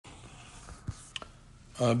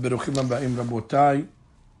Beruchim Aba'im Rabotai.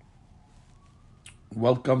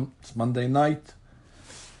 Welcome. It's Monday night.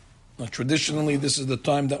 Now, traditionally, this is the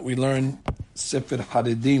time that we learn Sefer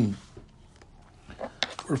Haredim.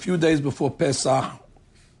 We're a few days before Pesach.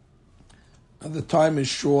 The time is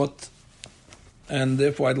short, and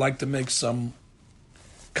therefore I'd like to make some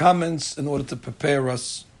comments in order to prepare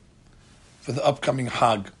us for the upcoming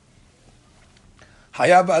Hag.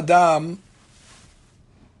 Hayav Adam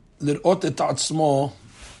lir'ot et atzmo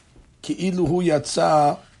ki'ilu hu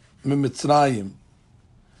yatsa mimitzrayim.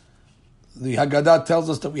 The Haggadah tells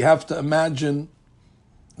us that we have to imagine,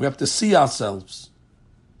 we have to see ourselves.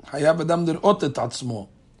 Hayav Adam lir'ot et atzmo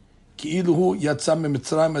ki'ilu hu yatsa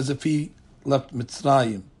mimitzrayim, as if he left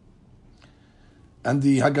Mitzrayim. And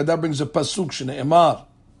the Haggadah brings a pasuk shene'emar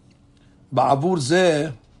ba'avur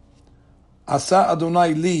zeh asa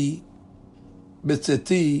Adonai li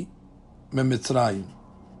betzeti mimitzrayim.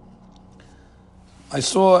 I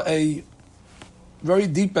saw a very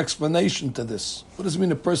deep explanation to this. What does it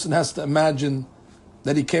mean a person has to imagine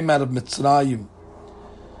that he came out of Mitzrayim?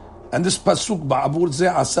 And this pasuk, ba'avur zeh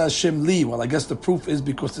asa Hashem li, well, I guess the proof is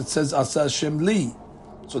because it says asa Hashem li.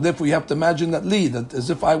 So therefore you have to imagine that li, that as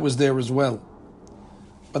if I was there as well.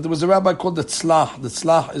 But there was a rabbi called the Tzlach. The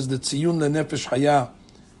Tzlach is the Tziyun leNefesh Haya.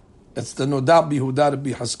 It's the Nodab Yehuda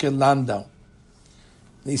Rabbi Haskel Landau.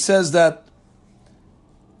 And he says that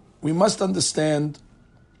we must understand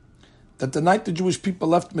that the night the Jewish people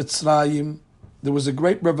left Mitzrayim, there was a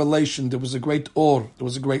great revelation, there was a great or, there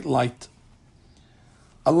was a great light.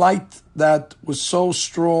 A light that was so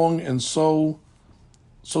strong and so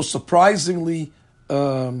surprisingly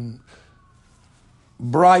bright,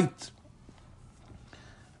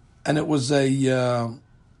 and it was a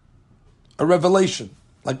revelation,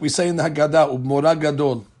 like we say in the Haggadah, Mora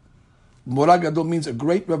Gadol. Mora Gadol means a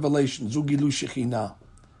great revelation, Zugilu Shekhinah.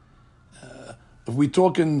 If we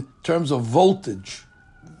talk in terms of voltage,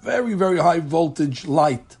 very, very high voltage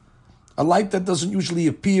light, a light that doesn't usually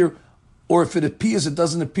appear, or if it appears, it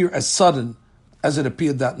doesn't appear as sudden as it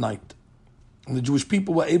appeared that night. And the Jewish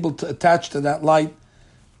people were able to attach to that light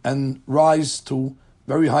and rise to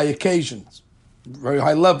very high occasions, very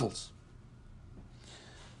high levels.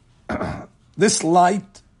 This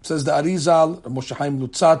light, says the Arizal, Moshe Chaim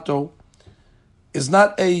Lutzato, is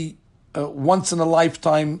not a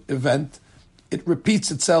once-in-a-lifetime event. It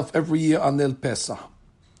repeats itself every year on Leil Pesach.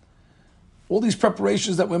 All these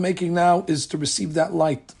preparations that we're making now is to receive that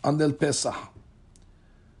light on Leil Pesach.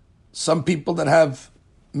 Some people that have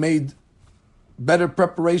made better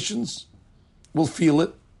preparations will feel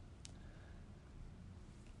it.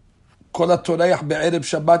 The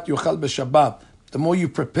more you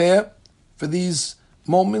prepare for these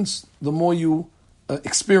moments, the more you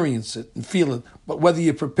experience it and feel it. But whether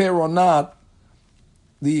you prepare or not,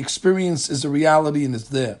 the experience is a reality and it's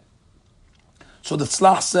there. So the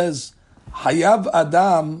Tzlach says, Hayav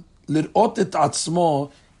Adam lir'ot et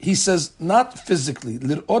atzmo. He says, not physically,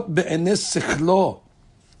 lir'ot be'enes sichlo,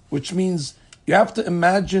 which means you have to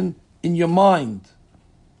imagine in your mind.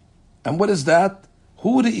 And what is that?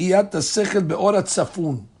 Hu re'iyat ha'sechel be'orat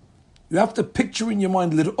safun. You have to picture in your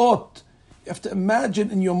mind, lir'ot. You have to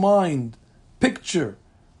imagine in your mind, picture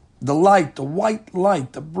the light, the white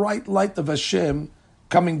light, the bright light of Hashem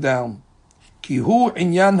coming down. Ki hu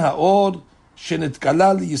inyan ha'or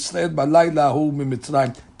shenitgala liYisrael balayla hu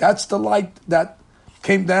mimitzrayim. That's the light that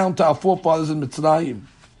came down to our forefathers in Mitzrayim.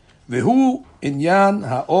 Vehu inyan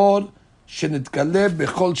ha'or shenitgale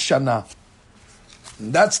bechol shana.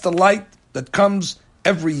 And that's the light that comes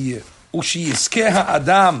every year. Ushi yiskeh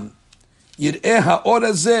ha'adam yir'eh ha'or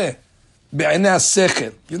hazeh be'enei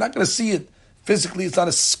ha'sechel. You're not going to see it physically. It's not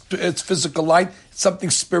it's physical light. It's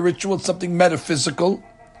something spiritual. It's something metaphysical.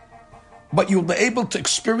 But you'll be able to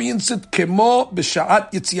experience it kemo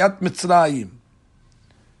b'sha'at yitziat Mitzrayim.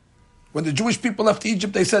 When the Jewish people left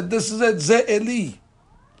Egypt, they said, "This is it, Zeh Eli."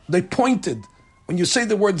 They pointed. When you say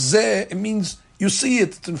the word Zeh, it means you see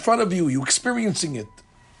it. It's in front of you. You're experiencing it.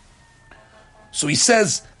 So he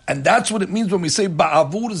says, and that's what it means when we say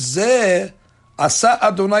Ba'avur Zeh Asa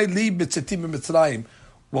Adonai li betzeti mimitzrayim.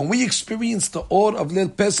 When we experience the or of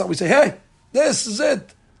Leil Pesach, we say, hey, this is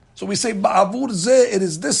it. So we say, Ba'avur zeh, it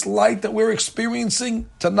is this light that we're experiencing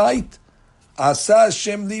tonight. Asa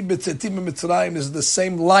Hashem li betzeti mimitzrayim is the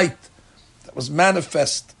same light that was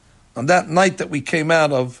manifest on that night that we came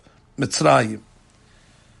out of Mitzrayim.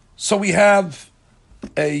 So we have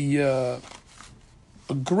a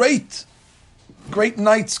great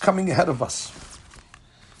nights coming ahead of us.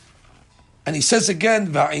 And he says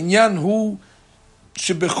again, Va'inyan hu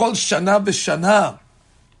שבכל שנה ושנה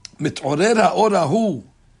מתעורר האור ההוא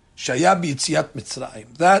שהיה ביציאת מצרים.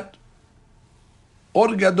 That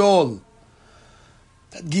Or Gadol,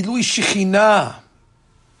 that Gilui Shekhinah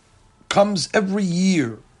comes every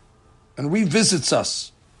year and revisits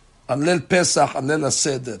us on Leil Pesach, on Leil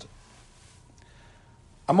HaSeder.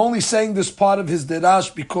 I'm only saying this part of his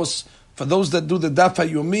derash because for those that do the Daf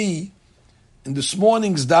HaYomi, in this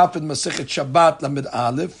morning's Daf in Masechet Shabbat, Lamed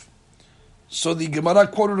Aleph, so the Gemara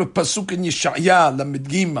quoted a pasuk in Yeshaya, Lamed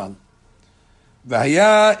Gimal,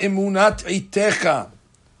 V'haya emunat itecha,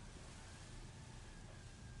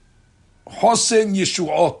 Hosen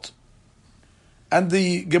Yeshuot. And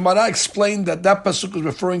the Gemara explained that that pasuk is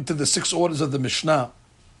referring to the 6 orders of the Mishnah.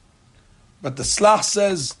 But the Slach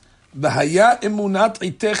says, V'haya emunat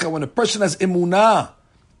itecha, when a person has emunah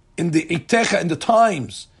in the itecha, in the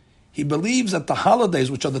times, he believes that the holidays,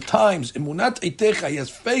 which are the times, emunat itecha, he has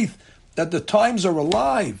faith that the times are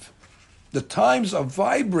alive, the times are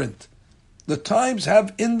vibrant, the times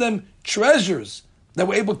have in them treasures that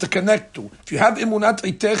we're able to connect to. If you have emunat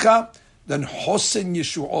itecha, then hosen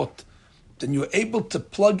yeshuot, then you're able to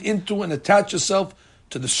plug into and attach yourself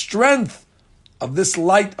to the strength of this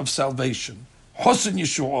light of salvation. Hosen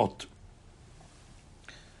Yeshuot.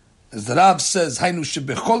 As the Rab says, Hainu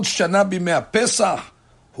shebechol shana b'mei Pesach,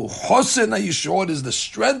 who Hosen Yeshuot is the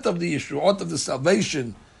strength of the Yeshuot of the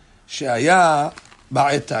salvation, she'aya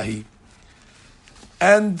ba'etahi.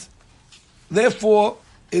 And therefore,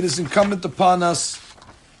 it is incumbent upon us,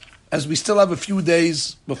 as we still have a few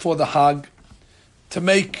days before the Hag, to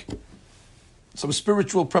make some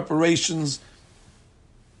spiritual preparations,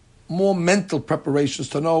 more mental preparations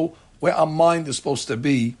to know where our mind is supposed to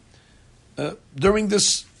be during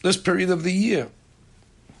this period of the year.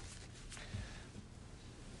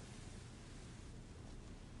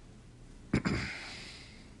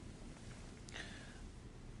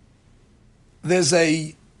 There's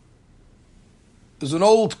an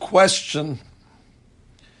old question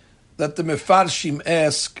that the Mefarshim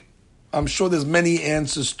ask. I'm sure there's many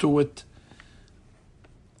answers to it.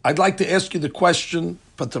 I'd like to ask you the question,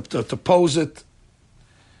 but to pose it,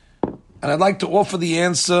 and I'd like to offer the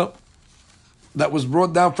answer that was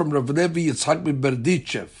brought down from Rav Levi Yitzhak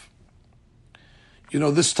Berdichev. You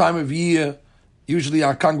know, this time of year, usually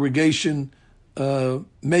our congregation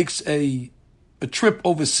makes a trip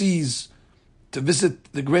overseas to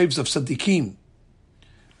visit the graves of Tzaddikim,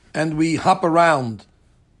 and we hop around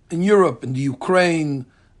in Europe, in the Ukraine,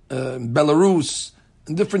 in Belarus,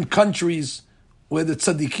 in different countries where the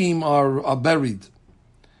tzaddikim are buried.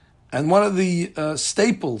 And one of the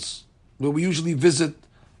staples where we usually visit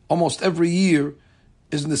almost every year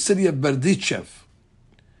is in the city of Berdichev.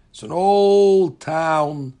 It's an old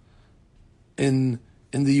town in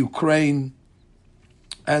the Ukraine,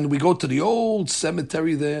 and we go to the old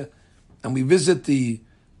cemetery there, and we visit the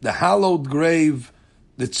hallowed grave,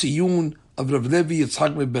 the tziyun of Rav Levi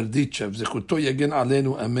Yitzhak Berdichev, Zechuto Yagen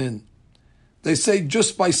Aleinu Amen. They say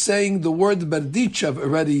just by saying the word Berdichev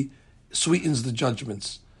already sweetens the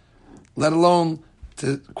judgments, let alone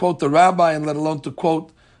to quote the rabbi and let alone to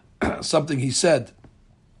quote something he said.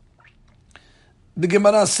 The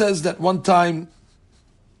Gemara says that one time,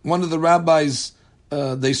 one of the rabbis,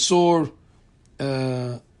 they saw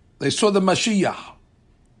the Mashiach,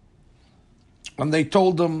 and they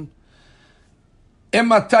told him,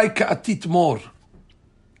 Ematay ka'atit mor,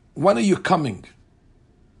 when are you coming?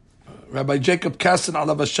 Rabbi Jacob Kassan,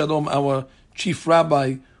 alav shalom, our chief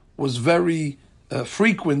rabbi, was very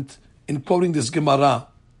frequent in quoting this Gemara.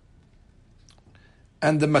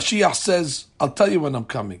 And the Mashiach says, I'll tell you when I'm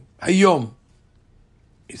coming. Hayom.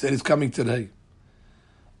 He said he's coming today.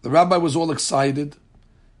 The rabbi was all excited,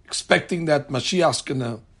 expecting that Mashiach's going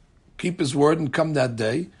to keep his word and come that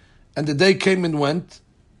day. And the day came and went,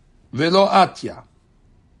 velo atya.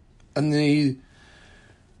 And he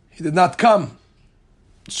did not come.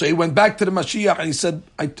 So he went back to the Mashiach and he said,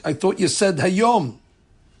 I thought you said Hayom.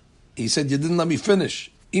 He said, you didn't let me finish.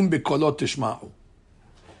 Im bekolot tishma'u.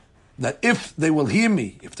 That if they will hear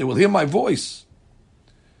me, if they will hear my voice,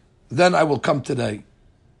 then I will come today.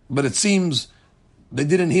 But it seems they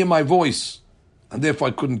didn't hear my voice, and therefore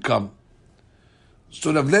I couldn't come.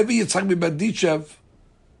 So Rav Levi Yitzhak Berdichev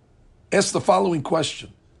asked the following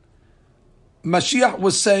question. Mashiach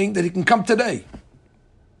was saying that he can come today,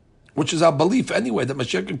 which is our belief anyway, that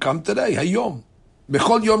Mashiach can come today, Hayom,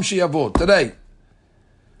 Bechol Yom Sheyavo, today.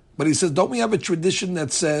 But he says, don't we have a tradition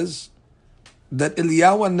that says that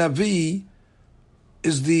Eliyahu Navi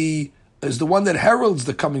is the one that heralds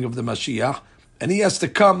the coming of the Mashiach, and he has to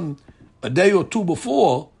come a day or two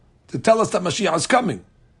before to tell us that Mashiach is coming.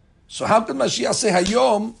 So how can Mashiach say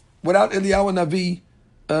Hayom without Eliyahu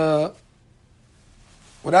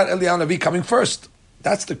Navi coming first?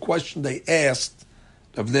 That's the question they asked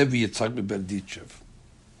Rav Levi Yitzhak Berdichev.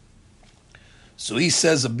 So he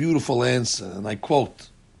says a beautiful answer, and I quote.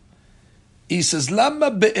 He says, "Lama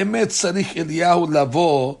be'emet tzarich Eliyahu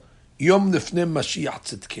lavo yom lifnei Mashiach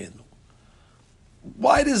tzidkenu."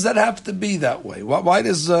 Why does that have to be that way? Why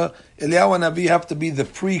does Eliyahu Hanavi have to be the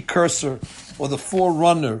precursor or the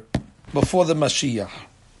forerunner before the Mashiach?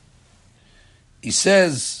 He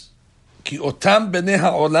says, "Ki otam bnei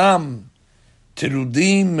ha'olam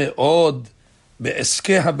terudim me'od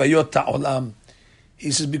be'eskei habayot ha'olam." He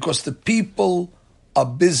says, because the people are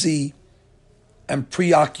busy and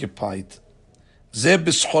preoccupied. Zeh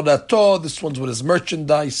b'schorato, this one's with his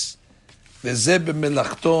merchandise. Ve'zeh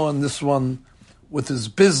b'melachto, and this one with his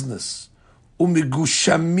business.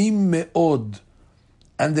 Umigushamim me'od,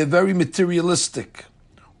 and they're very materialistic.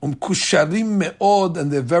 Kusharim me'od,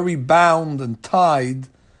 and they're very bound and tied.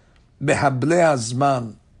 Behablei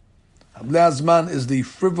hazman. Hablei hazman is the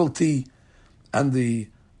frivolity and the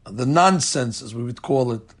nonsense, as we would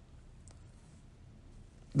call it.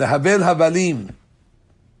 The havel havalim,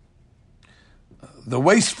 the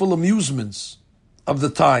wasteful amusements of the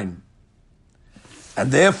time.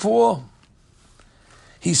 And therefore,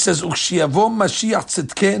 he says, "Ukshiyavom Mashiach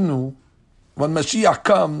tzidkenu," when Mashiach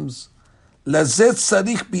comes, "Lazet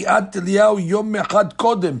tzarich bi'at Eliyahu yom echad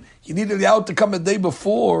kodem." You need Eliyahu to come a day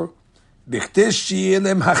before. "B'chtei sheyeh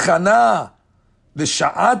lehem hachana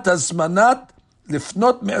v'sha'at hazmanat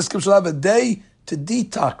lifnot me'eskem shalav," a day to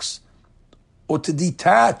detox or to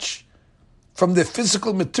detach from their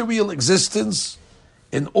physical material existence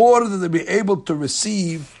in order that they be able to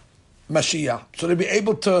receive Mashiach, so they'll be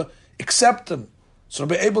able to accept him, so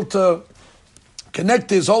they'll be able to connect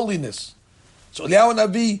to his holiness. So Eliyahu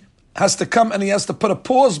Navi has to come and he has to put a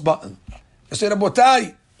pause button and say,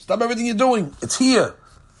 "Rabotai, stop everything you're doing. It's here."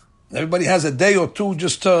 And everybody has a day or two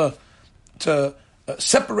just to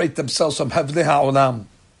separate themselves from Havlei Ha'olam.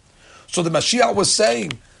 So the Mashiach was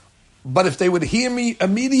saying, but if they would hear me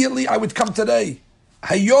immediately, I would come today.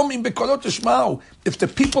 Hayom im bekolot tishma'u. If the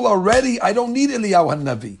people are ready, I don't need Eliyahu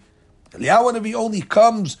Hanavi. Eliyahu Hanavi only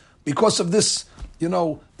comes because of this,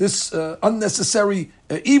 this unnecessary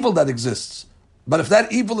evil that exists. But if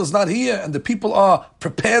that evil is not here and the people are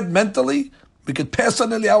prepared mentally, we could pass on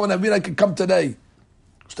Eliyahu Hanavi. I could come today.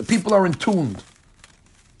 So the people are in tune.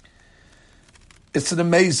 It's an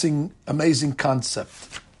amazing, amazing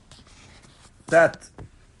concept that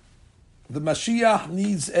the Mashiach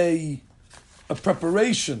needs a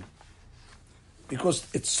preparation, because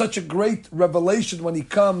it's such a great revelation when he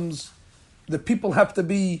comes. The people have to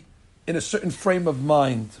be in a certain frame of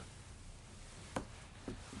mind.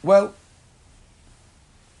 Well,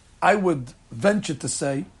 I would venture to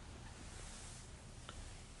say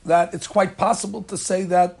that it's quite possible to say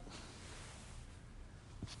that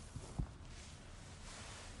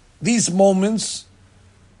these moments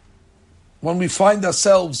when we find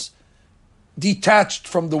ourselves detached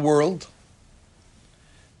from the world,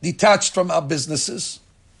 detached from our businesses,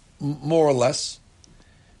 more or less,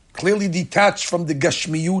 clearly detached from the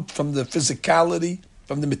gashmiyut, from the physicality,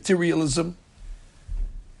 from the materialism,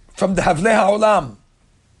 from the havlei ha'olam.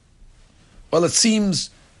 Well, it seems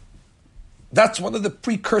that's one of the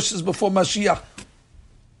precursors before Mashiach.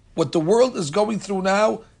 What the world is going through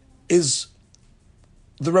now is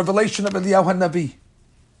the revelation of Eliyahu Hanavi.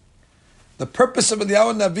 The purpose of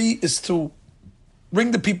Eliyahu Hanavi is to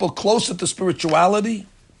bring the people closer to spirituality,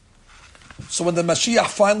 so when the Mashiach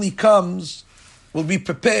finally comes, we'll be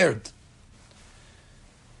prepared.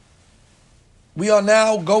 We are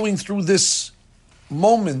now going through this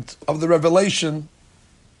moment of the revelation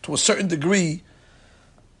to a certain degree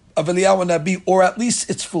of Eliyahu Hanavi, or at least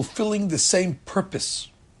it's fulfilling the same purpose.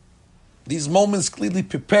 These moments clearly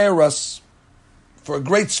prepare us for a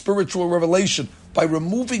great spiritual revelation by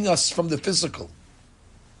removing us from the physical.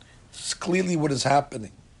 This is clearly what is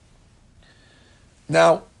happening.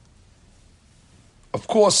 Now, of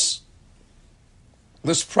course,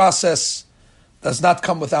 this process does not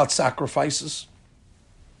come without sacrifices.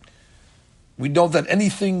 We know that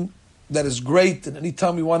anything that is great, and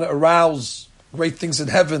anytime we want to arouse great things in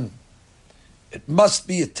heaven, it must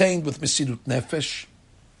be attained with Mesirut Nefesh.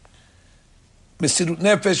 Mesirut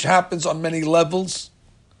Nefesh happens on many levels.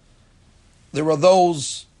 There are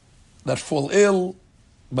those that fall ill,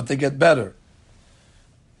 but they get better.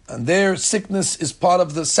 And their sickness is part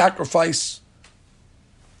of the sacrifice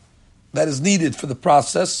that is needed for the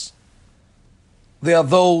process. There are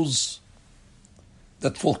those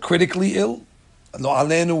that fall critically ill, and lo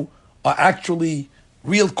alenu are actually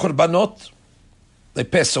real korbanot. They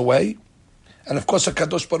pass away. And of course,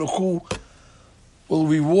 HaKadosh Baruch Hu will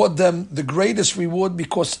reward them the greatest reward,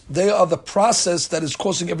 because they are the process that is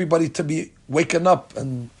causing everybody to be waken up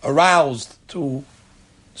and aroused to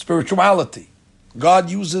spirituality. God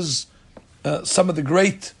uses some of the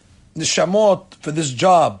great nishamot for this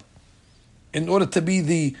job in order to be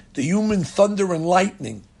the human thunder and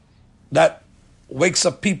lightning that wakes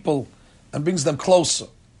up people and brings them closer.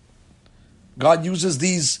 God uses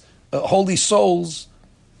these holy souls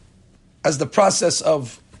as the process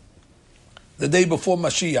of the day before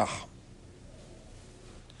Mashiach.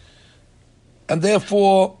 And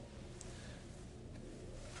therefore,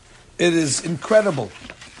 it is incredible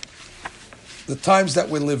the times that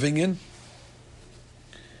we're living in.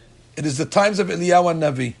 It is the times of Eliyahu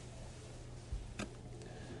Navi.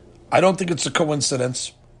 I don't think it's a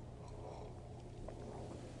coincidence.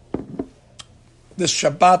 This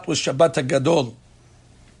Shabbat was Shabbat HaGadol.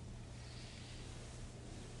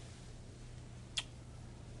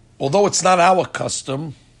 Although it's not our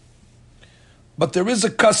custom, but there is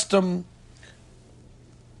a custom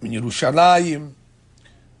in Yerushalayim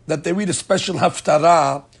that they read a special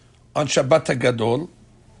haftarah on Shabbat HaGadol.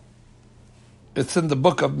 It's in the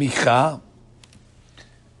book of Micha.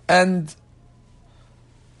 And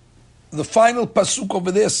the final pasuk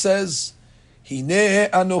over there says,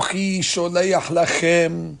 Hineh anochi sholeach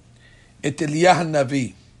lachem et Eliyahu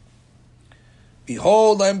Navi.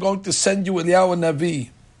 Behold, I am going to send you Eliyahu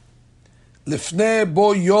Navi. Lifnei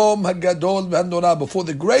bo yom hagadol v'hanora, before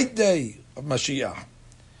the great day of Mashiach.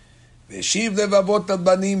 V'yeshiv lev avot al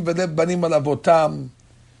banim v'lev banim al avotam.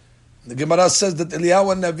 The Gemara says that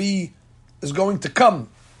Eliyahu Navi is going to come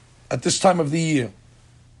at this time of the year.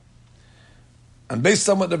 And based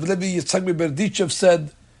on what Rav Levi Yitzhak Berdichev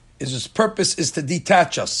said, his purpose is to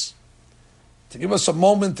detach us, to give us a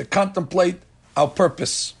moment to contemplate our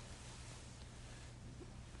purpose.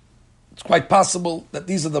 It's quite possible that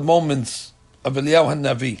these are the moments of Eliyahu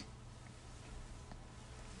Navi.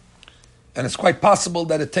 And it's quite possible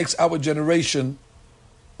that it takes our generation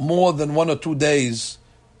more than 1 or 2 days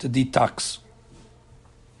to detox.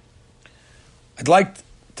 I'd like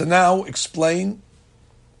to now explain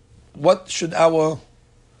what should our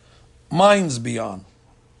minds be on.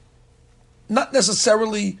 Not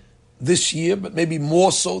necessarily this year, but maybe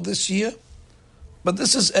more so this year. But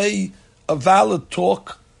this is a valid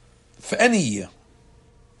talk for any year.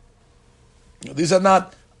 These are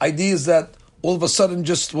not ideas that all of a sudden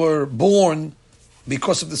just were born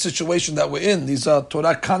because of the situation that we're in. These are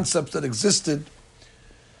Torah concepts that existed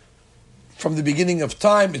from the beginning of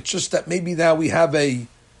time. It's just that maybe now we have a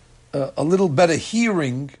little better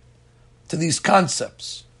hearing to these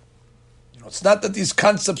concepts. It's not that these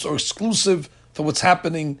concepts are exclusive for what's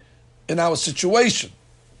happening in our situation.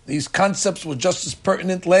 These concepts were just as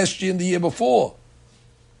pertinent last year and the year before.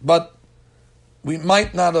 But we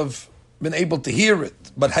might not have been able to hear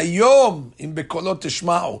it. But hayom in bekolot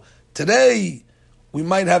tishma'u. Today, we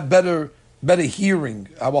might have better hearing.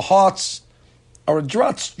 Our hearts are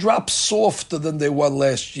drop softer than they were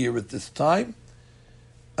last year at this time.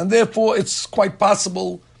 And therefore, it's quite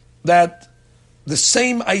possible that the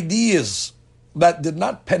same ideas that did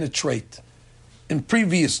not penetrate in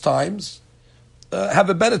previous times have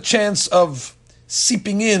a better chance of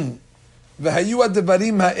seeping in. V'hayu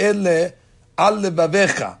advarim ha'ele al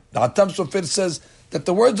levavecha. The Hatam Sofer says that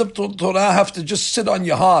the words of Torah have to just sit on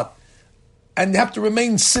your heart, and they have to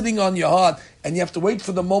remain sitting on your heart, and you have to wait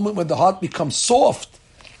for the moment when the heart becomes soft,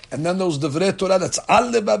 and then those divrei Torah that's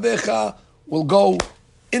al levavecha will go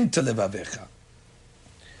into levavecha.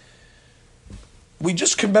 We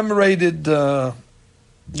just commemorated the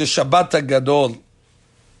Shabbat HaGadol,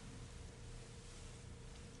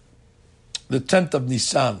 the 10th of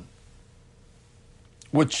Nisan,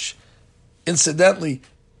 which, incidentally,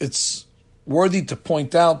 it's worthy to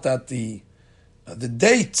point out that the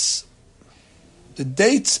dates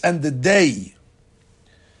and the day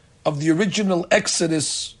of the original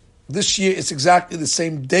Exodus this year is exactly the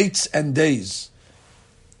same dates and days.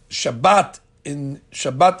 Shabbat in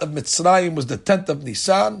Shabbat of Mitzrayim was the 10th of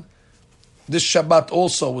Nisan. This Shabbat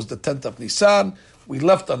also was the 10th of Nisan. We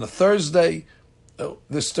left on a Thursday.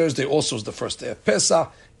 This Thursday also is the first day of Pesah.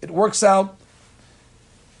 It works out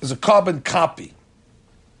as a carbon copy.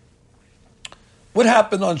 What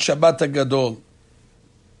happened on Shabbat HaGadol?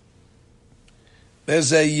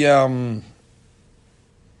 There's an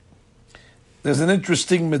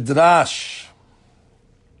interesting midrash.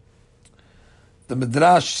 The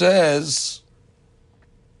midrash says,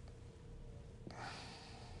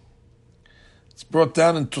 it's brought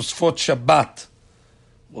down in Tosfot Shabbat.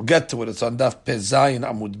 We'll get to it. It's on Daf Pesah in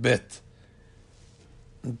Amud Bet.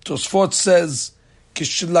 And Tosfot says,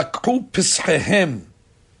 "Kishlakhu pishehem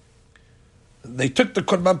They took the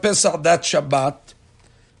Korban Pesach that Shabbat.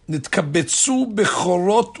 Nitkabetzu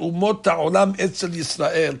bechorot umot ha'olam etzel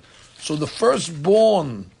Yisrael. So the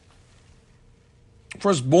firstborns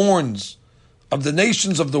of the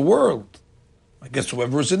nations of the world, I guess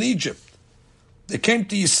whoever was in Egypt, they came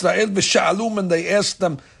to Yisrael v'sha'alum, and they asked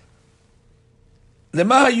them,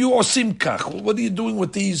 Lema hayu osim kach? What are you doing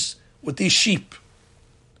with these sheep?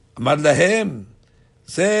 Amar lahem,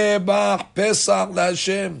 zebach pesach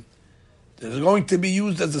laHashem. They're going to be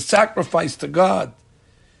used as a sacrifice to God.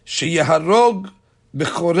 Sheyaharog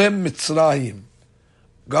bechorem Mitzrayim.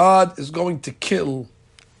 God is going to kill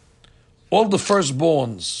all the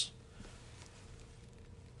firstborns.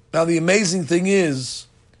 Now the amazing thing is,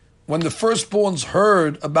 when the firstborns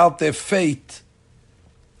heard about their fate,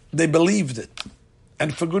 they believed it.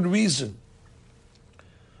 And for good reason.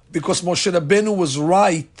 Because Moshe Rabbeinu was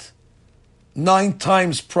right 9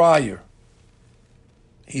 times prior.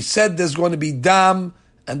 He said there's going to be dam,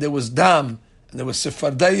 and there was dam, and there was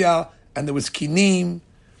Sephardeya, and there was Kinim.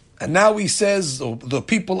 And now he says, the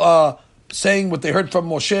people are saying what they heard from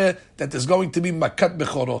Moshe, that there's going to be Makat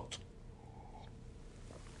Bechorot.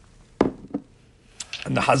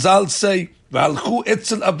 And the Hazal say, V'alchu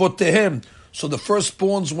etzel avotehem. So the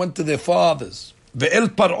firstborns went to their fathers. Ve'el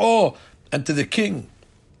Par'o, and to the king.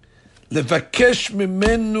 Levakesh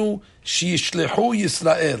mimenu sheyishlechu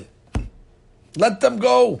Yisrael. Let them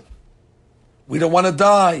go. We don't want to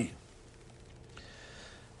die.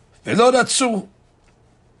 Ve'lo ratzu.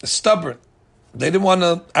 Stubborn. They didn't want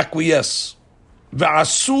to acquiesce.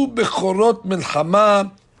 Ve'asu bechorot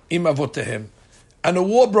milchama im avotehem. And a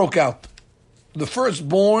war broke out. The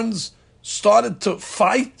firstborns started to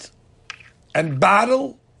fight and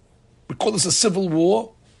battle. We call this a civil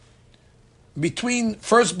war between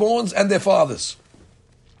firstborns and their fathers.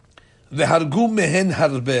 Ve'hargu mehen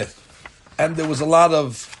harbeh. And there was a lot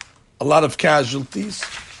of casualties.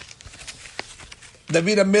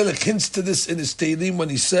 David HaMelech hints to this in his Tehillim when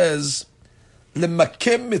he says,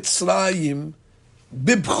 "Lemakem Mitzrayim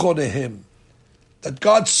bibchorehem," that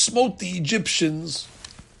God smote the Egyptians,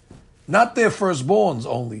 not their firstborns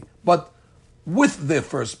only, but with their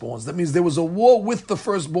firstborns. That means there was a war with the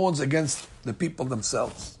firstborns against the people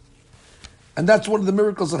themselves. And that's one of the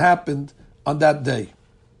miracles that happened on that day.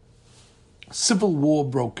 Civil war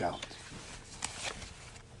broke out.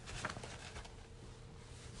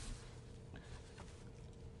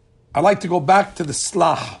 I like to go back to the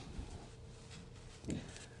Slach.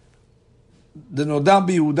 The Nodam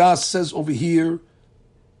Yehuda says over here,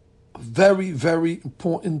 a very, very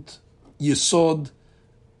important yesod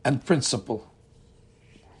and principle.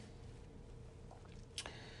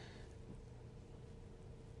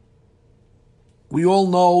 We all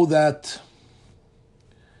know that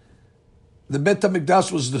the Bet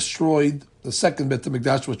HaMikdash was destroyed, the second Bet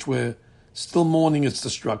HaMikdash, which we're still mourning its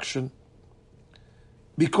destruction,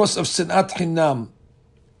 because of Sinat Hinam,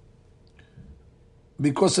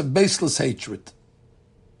 because of baseless hatred.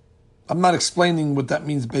 I'm not explaining what that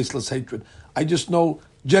means, baseless hatred. I just know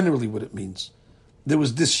generally what it means. There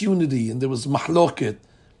was disunity, and there was mahloket,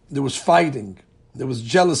 there was fighting, there was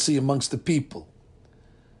jealousy amongst the people.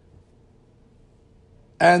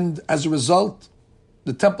 And as a result,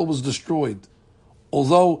 the temple was destroyed.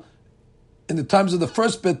 Although in the times of the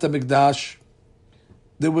first Bet HaMikdash,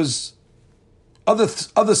 there was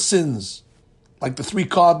other sins, like the 3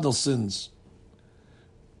 cardinal sins.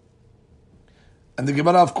 And the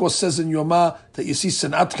Gemara, of course, says in Yomah that you see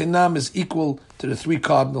Sinat Chinam is equal to the 3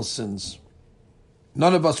 cardinal sins.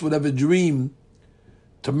 None of us would ever dream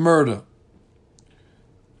to murder,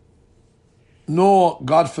 nor,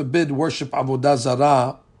 God forbid, worship Avodah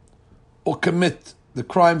Zarah or commit the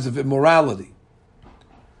crimes of immorality.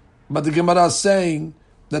 But the Gemara is saying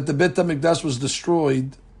that the Bet HaMikdash was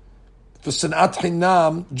destroyed for Sinat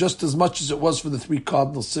Hinam just as much as it was for the 3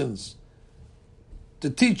 cardinal sins.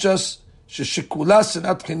 To teach us Sheshikula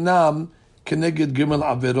Sinat Hinam Keneged Gimel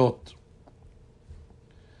Averot.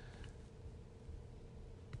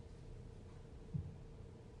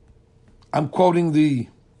 I'm quoting the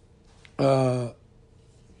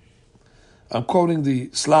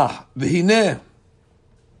Slach. V'hineh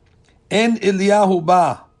en Eliyahu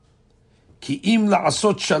ba ki im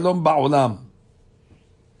la'asot shalom ba'olam.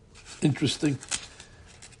 Interesting.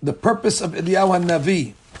 The purpose of Eliyahu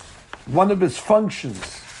HaNavi, one of his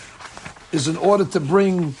functions, is in order to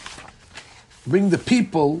bring the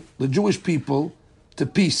people, the Jewish people, to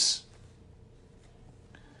peace.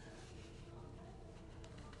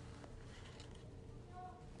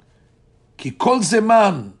 Ki kol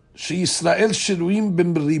zeman sheYisrael shiruim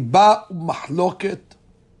b'mriba u'machloket,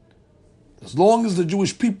 as long as the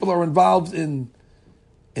Jewish people are involved in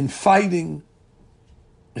fighting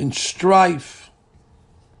in strife,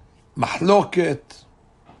 mahloket,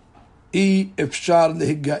 efshar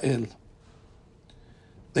lehigael.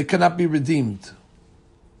 They cannot be redeemed.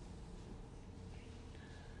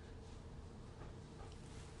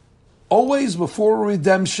 Always before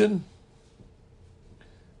redemption,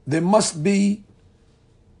 there must be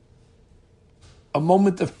a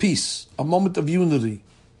moment of peace, a moment of unity,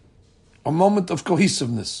 a moment of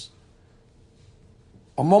cohesiveness,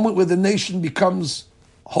 a moment where the nation becomes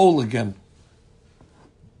whole again.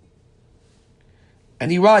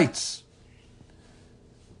 And he writes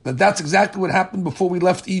that that's exactly what happened before we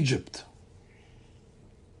left Egypt.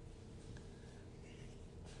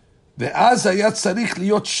 There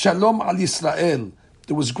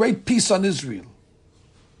was great peace on Israel.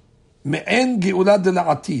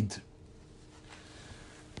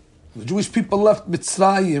 The Jewish people left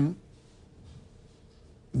Mitzrayim.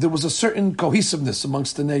 There was a certain cohesiveness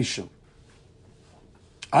amongst the nation.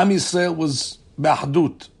 Am Yisrael was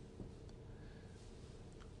ba'ahdut.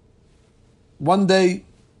 One day,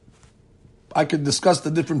 I could discuss the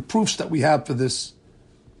different proofs that we have for this,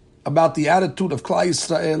 about the attitude of Klal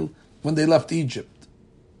Yisrael when they left Egypt,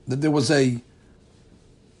 that there was a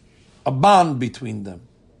bond between them.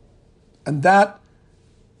 And that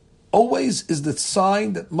always is the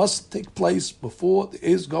sign that must take place before there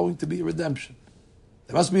is going to be a redemption.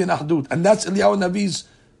 There must be an ahdut. And that's Eliyahu Navi's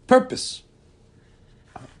purpose,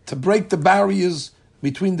 to break the barriers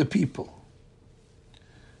between the people.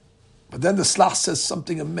 But then the Slach says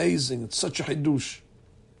something amazing. It's such a hidush.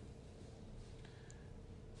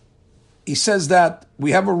 He says that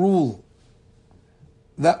we have a rule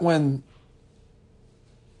that when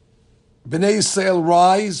Bnei Yisrael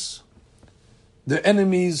rise, their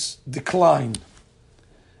enemies decline.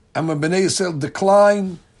 And when Bnei Yisrael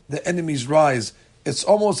decline, the enemies rise. It's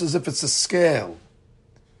almost as if it's a scale.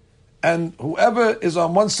 And whoever is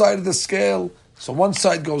on one side of the scale, so one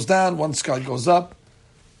side goes down, one side goes up,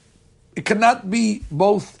 it cannot be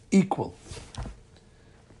both equal.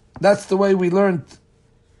 That's the way we learned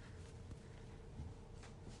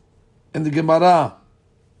in the Gemara,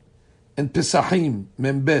 in Pesachim,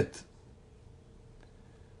 Membet.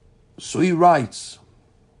 So he writes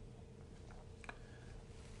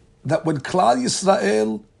that when Klal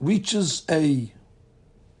Yisrael reaches a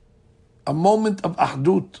moment of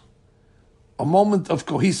ahdut, a moment of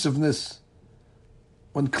cohesiveness,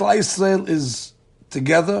 when Klal Yisrael is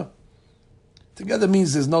together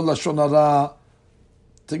means there's no lashon hara,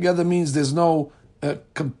 together means there's no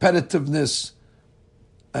competitiveness,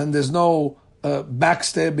 and there's no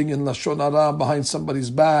backstabbing in lashon hara behind somebody's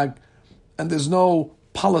back, and there's no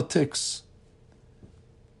politics.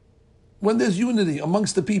 When there's unity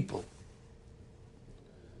amongst the people.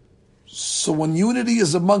 So when unity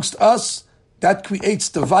is amongst us, that creates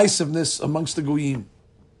divisiveness amongst the goyim.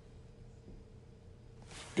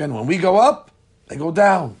 Again, when we go up, they go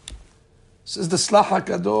down. Says the Slach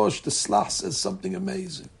HaKadosh, the Slach says something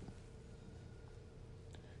amazing.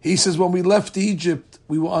 He says, when we left Egypt,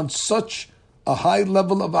 we were on such a high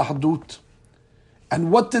level of ahdut.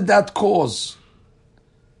 And what did that cause?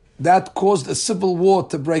 That caused a civil war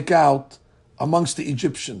to break out amongst the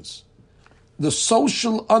Egyptians. The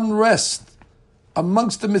social unrest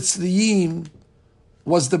amongst the Mitzrayim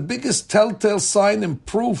was the biggest telltale sign and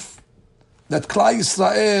proof that Klal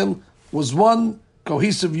Yisrael was one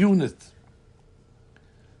cohesive unit.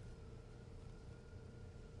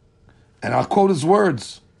 And I'll quote his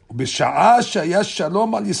words. "B'sha'ah shaya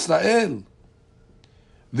shalom al Yisrael,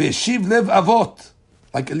 ve'eshiv lev avot,"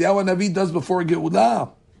 like Eliyahu Navi does before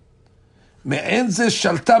Geulah. Me'en ze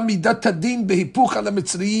shalta midat hadin behipuch al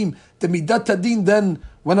hamitzrayim. The midat hadin then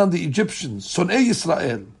went on the Egyptians, sonei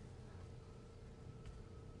Yisrael.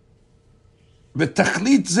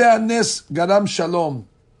 Ve'tachlit ze hanes garam shalom.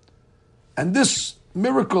 And this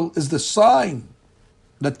miracle is the sign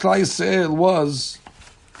that Klal Yisrael was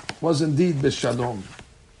indeed b'shalom.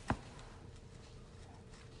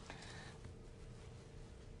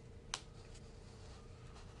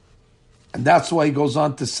 And that's why he goes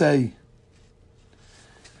on to say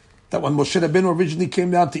that when Moshe Rabbeinu originally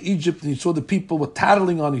came down to Egypt and he saw the people were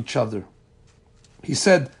tattling on each other, he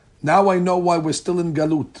said, now I know why we're still in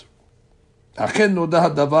Galut. Achen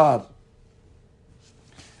nodah davar.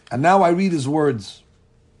 And now I read his words.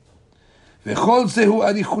 V'chol zehu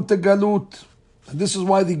arichut galut. And this is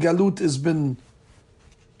why the Galut has been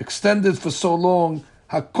extended for so long.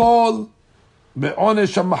 Hakol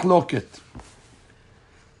be'onesh ha'mahloket.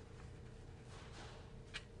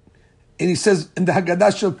 And he says in the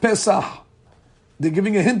Haggadah Shel Pesach, they're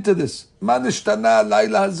giving a hint to this. Ma nishtana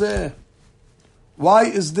layla hazeh. Why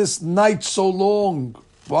is this night so long?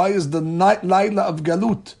 Why is the night Laila of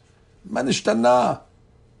Galut? Manishtana.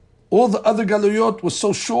 All the other Galuyot was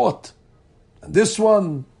so short. And this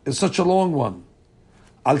one is such a long one.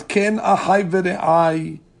 Al ken ahai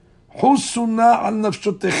vere'ai husuna al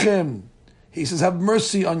nafshotechem. He says, have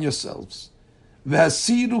mercy on yourselves.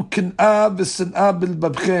 V'hasiru kin'ah v'sin'ah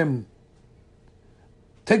bilbabchem.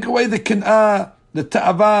 Take away the kin'ah, the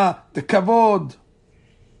ta'ava, the kavod.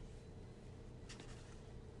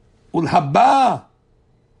 Ulhabba,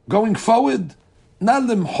 going forward,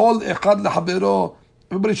 nalim hol echad lehabero.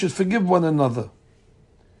 Everybody should forgive one another.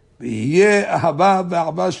 V'yeh ahava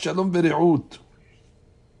v'ahava shalom v'ri'ut.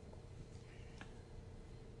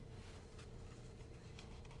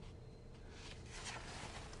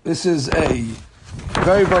 This is a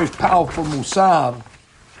very, very powerful musar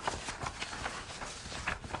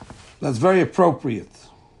that's very appropriate.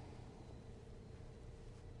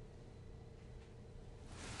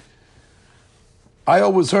 I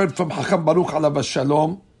always heard from Hakam Baruch alav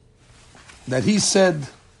Shalom that he said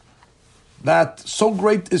that so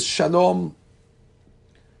great is Shalom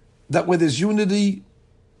that with his unity,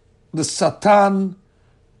 the Satan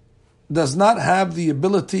does not have the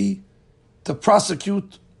ability to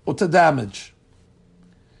prosecute or to damage.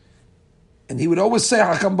 And he would always say,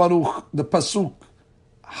 Hakam Baruch, the pasuk,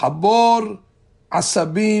 Habor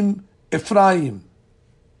Asabim Ephraim.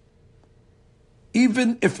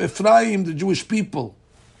 Even if Ephraim, the Jewish people,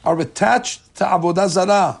 are attached to Avodah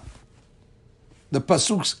Zarah, the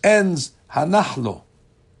pasuk ends, Hanachlo.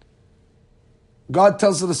 God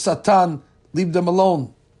tells the Satan, leave them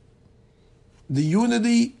alone. The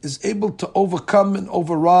unity is able to overcome and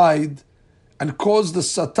override and cause the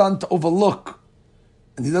Satan to overlook.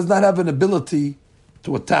 And he does not have an ability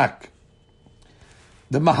to attack.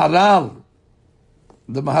 The Maharal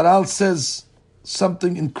says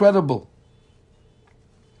something incredible.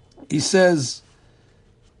 He says,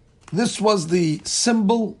 this was the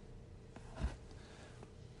symbol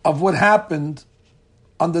of what happened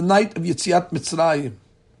on the night of Yetziat Mitzrayim.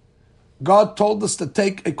 God told us to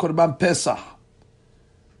take a Korban Pesach.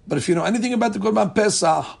 But if you know anything about the Korban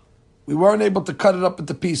Pesach, we weren't able to cut it up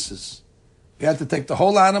into pieces. We had to take the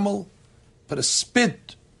whole animal, put a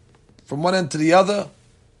spit from one end to the other,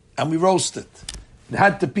 and we roast it. It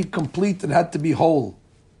had to be complete, it had to be whole.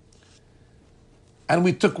 And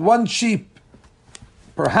we took one sheep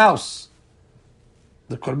per house.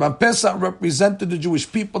 The Korban Pesach represented the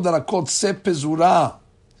Jewish people that are called Sepezurah.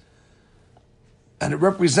 And it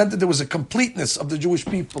represented there was a completeness of the Jewish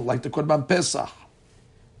people, like the Korban Pesach.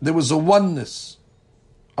 There was a oneness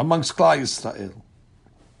amongst Klal Yisrael.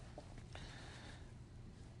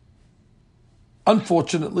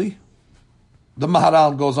 Unfortunately, the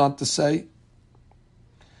Maharal goes on to say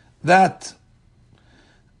that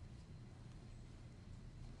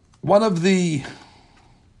one of the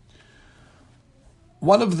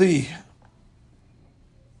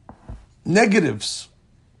negatives,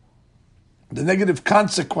 the negative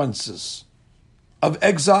consequences of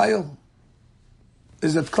exile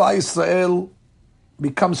is that Klal Yisrael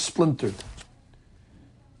becomes splintered.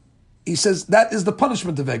 He says that is the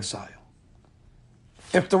punishment of exile.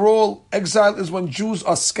 After all, exile is when Jews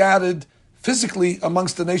are scattered physically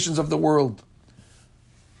amongst the nations of the world.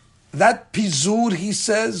 That pizur, he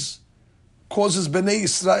says, causes Bnei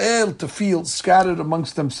Israel to feel scattered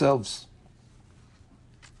amongst themselves.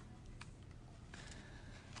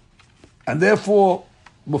 And therefore,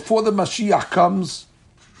 before the Mashiach comes,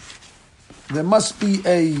 there must be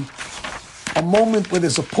a moment where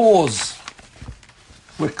there's a pause,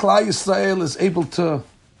 where Klal Yisrael is able to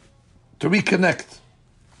reconnect.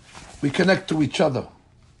 We connect to each other.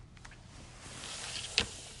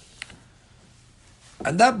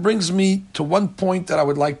 And that brings me to one point that I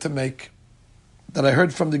would like to make, that I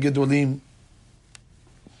heard from the Gedolim.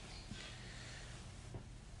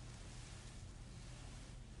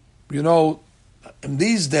 You know, in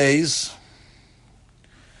these days,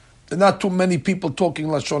 there are not too many people talking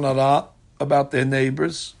Lashon Hara about their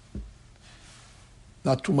neighbors.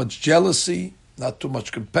 Not too much jealousy, not too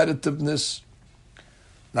much competitiveness,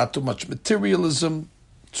 not too much materialism.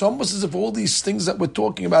 It's almost as if all these things that we're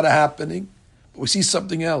talking about are happening, but we see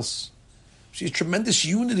something else. We see a tremendous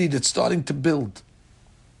unity that's starting to build.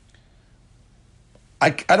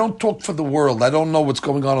 I don't talk for the world. I don't know what's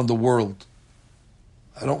going on in the world.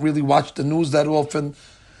 I don't really watch the news that often,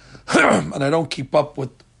 and I don't keep up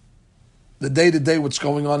with the day-to-day what's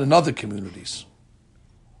going on in other communities.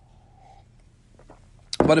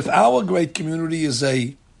 But if our great community is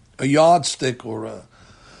a yardstick or a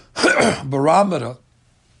barometer,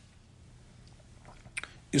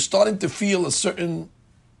 you're starting to feel a certain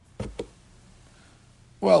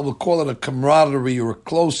well, we'll call it a camaraderie or a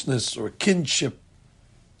closeness or a kinship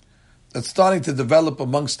that's starting to develop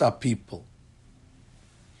amongst our people.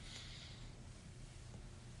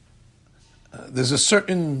 There's a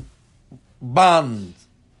certain bond.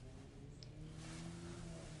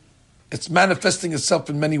 It's manifesting itself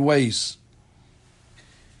in many ways.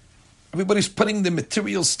 Everybody's putting the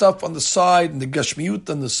material stuff on the side and the gashmiut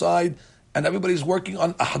on the side, and everybody's working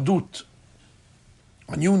on ahdut,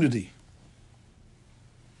 on unity,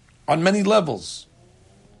 on many levels.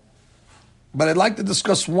 But I'd like to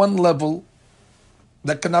discuss one level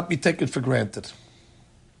that cannot be taken for granted.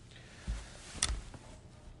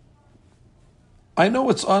 I know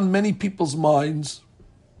it's on many people's minds,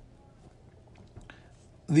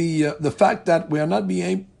 the fact that we are not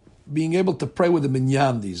being able to pray with a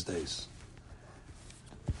minyan these days.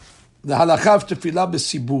 The halakha of tefillah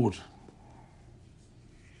b'sibur.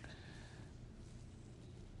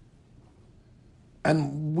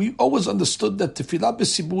 And we always understood that tefillah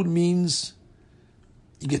b'sibur means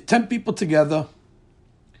you get 10 people together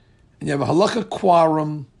and you have a halakha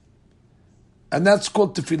quorum, and that's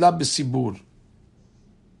called tefillah b'sibur.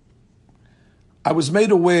 I was made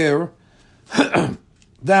aware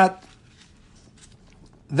that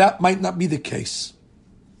might not be the case.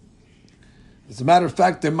 As a matter of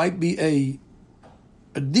fact, there might be a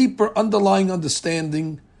deeper underlying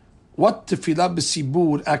understanding what tefillah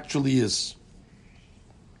b'sibur actually is.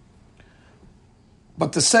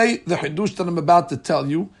 But to say the hidush that I'm about to tell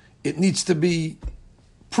you, it needs to be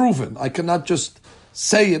proven. I cannot just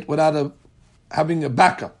say it without having a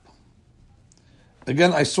backup.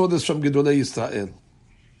 Again, I saw this from Gedolei Yisrael.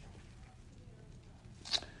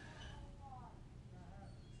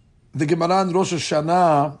 The Gemara in Rosh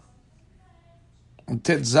Hashanah on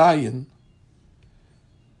Tet Zayin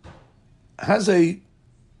has a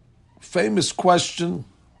famous question.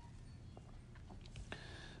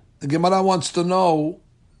 The Gemara wants to know,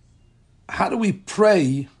 how do we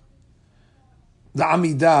pray the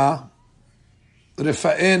Amidah,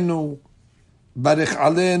 Refa'enu, Barech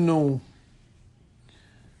Aleinu,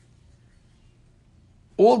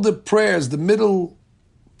 all the prayers, the middle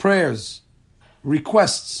prayers,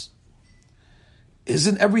 requests?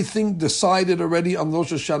 Isn't everything decided already on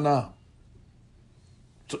Rosh Hashanah?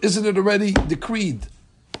 So isn't it already decreed?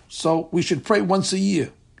 So we should pray once a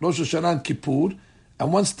year, Rosh Hashanah and Kippur,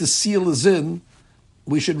 and once the seal is in,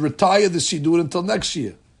 we should retire the Siddur until next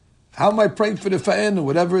year. How am I praying for the Fa'enu?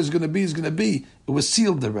 Whatever is going to be is going to be. It was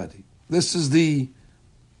sealed already. This is the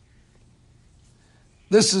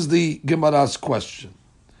Gemara's question.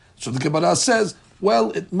 So the Gemara says,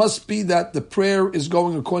 well, it must be that the prayer is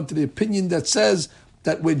going according to the opinion that says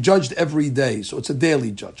that we're judged every day. So it's a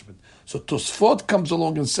daily judgment. So Tosfot comes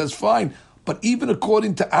along and says, fine, but even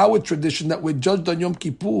according to our tradition that we're judged on Yom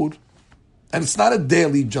Kippur, and it's not a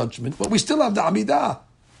daily judgment, but we still have the Amidah.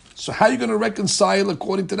 So how are you going to reconcile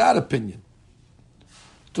according to that opinion?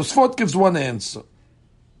 Tosfot gives one answer.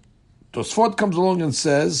 Tosfot comes along and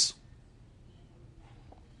says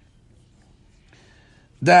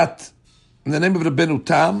that in the name of Rabbeinu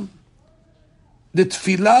Tam, the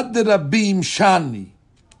tefillah de Rabim Shani,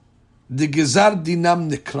 the gezar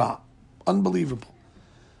dinam nikra. Unbelievable.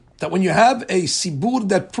 That when you have a sibur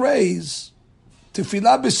that prays,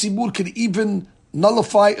 tefillah b'sibur can even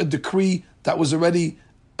nullify a decree that was already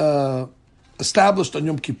established on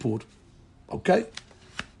Yom Kippur. Okay?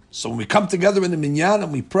 So when we come together in the minyan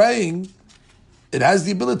and we're praying, it has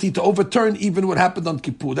the ability to overturn even what happened on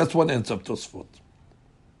Kippur. That's one answer of Tosfot.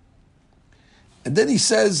 And then he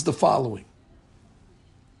says the following.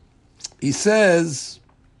 He says,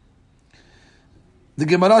 the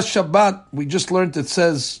Gemara Shabbat, we just learned, it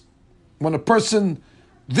says, when a person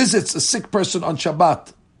visits a sick person on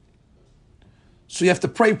Shabbat, so you have to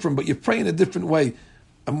pray for him, but you pray in a different way.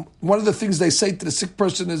 And one of the things they say to the sick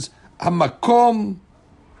person is, Hamakom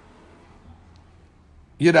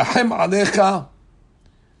Yirahem Alecha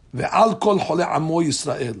Ve'al Kol Chole Amo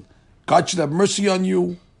Yisrael. God should have mercy on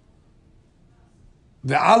you.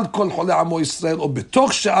 Ve'al Kol Chole Amo Yisrael, or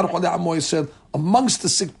Betoch She'ar Chole Amo Yisrael, amongst the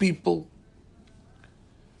sick people.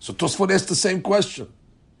 So Tosfot asks the same question.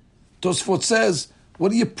 Tosfot says,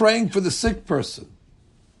 what are you praying for the sick person?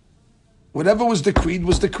 Whatever was decreed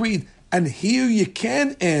was decreed. And here you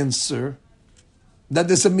can answer that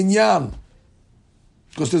there's a minyan.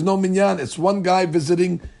 Because there's no minyan. It's one guy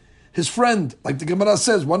visiting his friend. Like the Gemara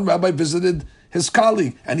says, one rabbi visited his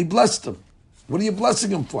colleague and he blessed him. What are you blessing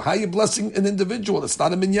him for? How are you blessing an individual? It's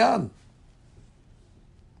not a minyan.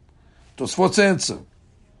 Tosfot's answer.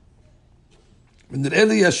 When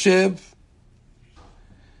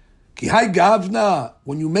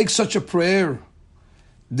you make such a prayer,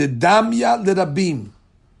 the damya lerabim,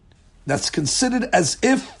 that's considered as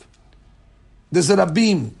if there's a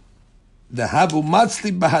Rabbim. Dehavu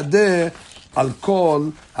matzli bahadeh al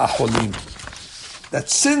kol hacholim. That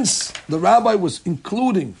since the rabbi was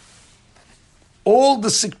including all the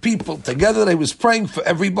sick people together, he was praying for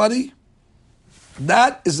everybody,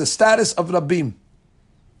 that is the status of Rabbim.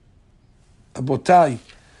 Abotai,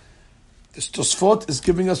 this Tosfot is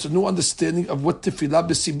giving us a new understanding of what Tefillah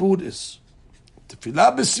B'Sibur is.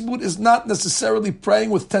 Tefillah B'Sibur is not necessarily praying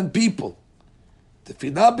with 10 people.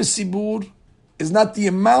 Tefillah B'Sibur is not the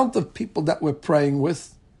amount of people that we're praying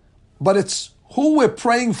with, but it's who we're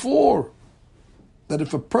praying for. That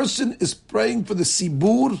if a person is praying for the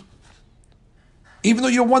Sibur, even though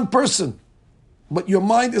you're one person, but your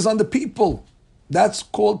mind is on the people, that's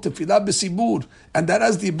called Tefillah B'Sibur, and that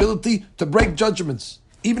has the ability to break judgments,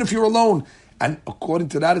 even if you're alone. And according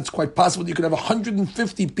to that, it's quite possible you could have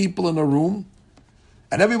 150 people in a room,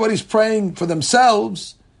 and everybody's praying for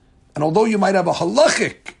themselves, and although you might have a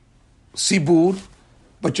halachic Sibur,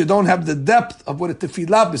 but you don't have the depth of what a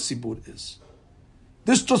Tefillah B'Sibur is.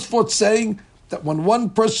 This Tosfot saying that when one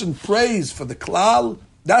person prays for the Klal,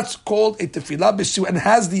 that's called a Tefillah B'Sibur and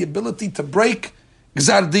has the ability to break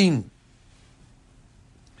Gzar Din.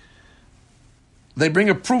 They bring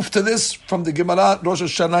a proof to this from the Gemara Rosh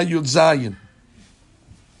Hashanah Yud Zayin.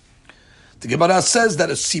 The Gemara says that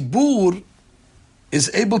a Sibur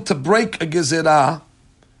is able to break a Gezerah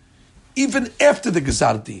even after the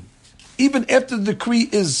Gzar Din. Even after the decree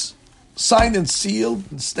is signed and sealed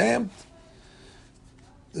and stamped,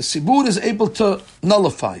 the Sibur is able to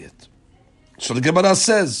nullify it. So the Gemara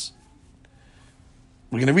says,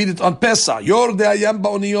 we're going to read it on Pesah, Yor de'ayam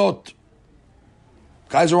ba'oniyot.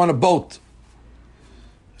 Guys are on a boat.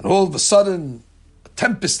 And all of a sudden, a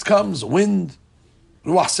tempest comes, a wind,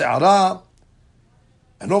 ruach se'ara,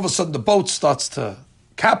 and all of a sudden the boat starts to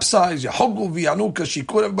capsize, yahogu v'yanuka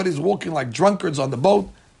shikur, everybody's walking like drunkards on the boat.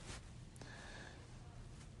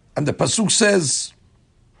 And the Pasuk says,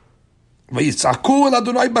 V'yitzaku el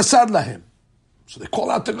Adonai basad lahem. So they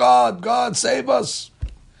call out to God, God save us.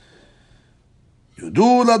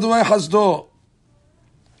 Yudu el Adonai hasdo.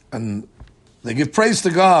 And they give praise to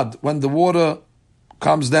God when the water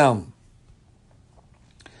comes down.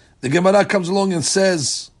 The Gemara comes along and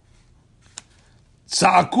says,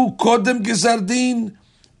 Tza'aku kodem gizardin.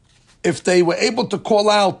 If they were able to call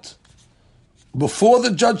out before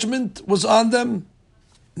the judgment was on them,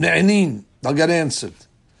 ne'anin, they'll get answered.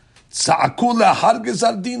 Tza'aku la'har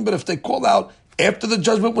gizardin. But if they call out after the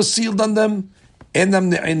judgment was sealed on them,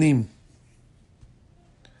 enam ne'anim.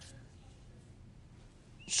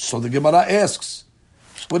 So the Gemara asks,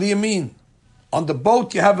 what do you mean? On the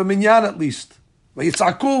boat you have a minyan at least.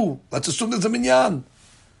 V'yitzaku, let's assume there's a minyan.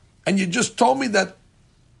 And you just told me that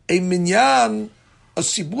a minyan, a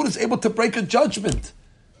sibur, is able to break a judgment.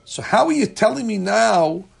 So how are you telling me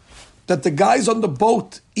now that the guys on the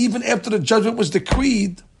boat, even after the judgment was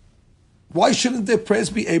decreed, why shouldn't their prayers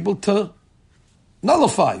be able to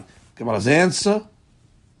nullify? Gemara's answer,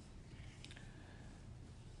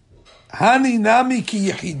 Hani nami ki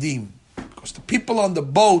yehidim. Because the people on the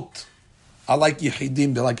boat are like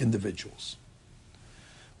yehidim, they're like individuals.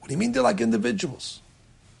 What do you mean they're like individuals?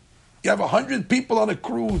 You have 100 people on a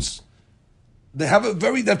cruise. They have 10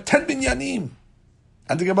 minyanim.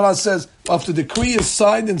 And the Gemara says, well, if the decree is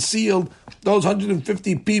signed and sealed, those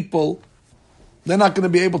 150 people, they're not going to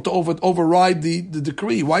be able to override the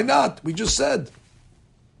decree. Why not? We just said.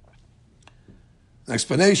 The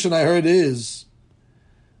explanation I heard is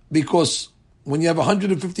because when you have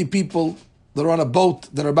 150 people that are on a boat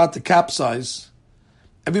that are about to capsize,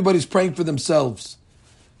 everybody's praying for themselves.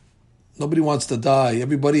 Nobody wants to die.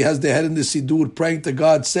 Everybody has their head in the Siddur praying to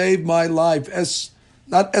God, save my life.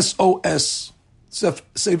 Not SOS.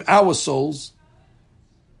 Save our souls.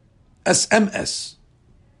 SMS.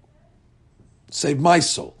 Save my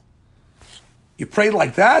soul. You pray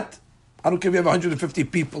like that? I don't care if you have 150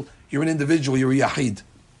 people. You're an individual. You're a Yahid.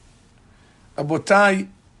 Abotai,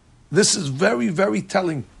 this is very, very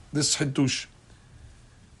telling, this Hiddush.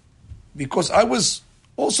 Because I was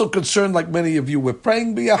also concerned, like many of you. We're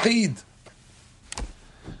praying b'Yahid.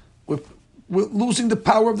 We're losing the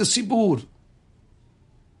power of the Sibur.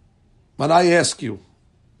 But I ask you,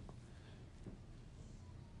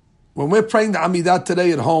 when we're praying the Amidah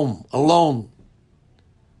today at home, alone,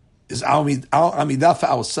 is our Amidah for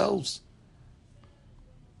ourselves?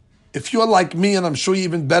 If you're like me, and I'm sure you're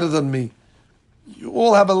even better than me, you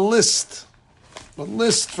all have a list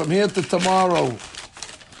from here to tomorrow.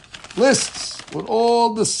 Lists with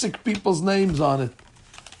all the sick people's names on it.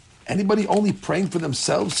 Anybody only praying for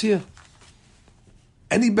themselves here?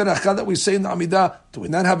 Any beracha that we say in the Amidah, do we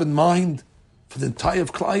not have in mind for the entire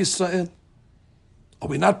Klal Yisrael? Are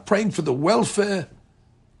we not praying for the welfare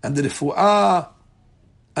and the refuah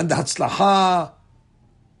and the hatzlaha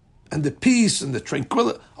and the peace and the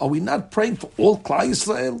tranquility? Are we not praying for all Klal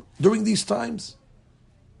Yisrael during these times?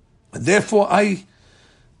 And therefore, I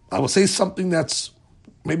will say something that's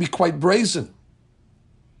maybe quite brazen.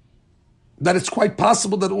 That it's quite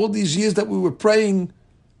possible that all these years that we were praying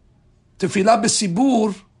tefillah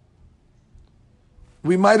b'sibur,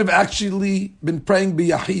 we might have actually been praying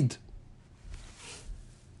b'yahid.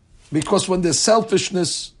 Because when there's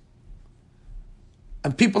selfishness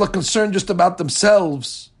and people are concerned just about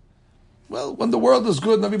themselves, well, when the world is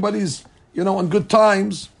good and everybody's, on good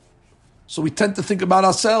times, so we tend to think about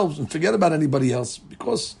ourselves and forget about anybody else,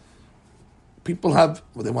 because people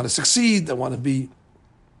they want to succeed, they want to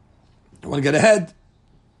get ahead.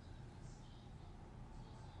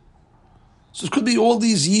 So it could be all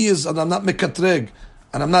these years, and I'm not mekatreg,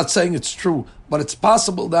 and I'm not saying it's true, but it's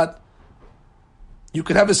possible that you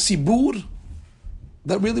could have a sibur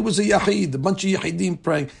that really was a yahid, a bunch of yahidim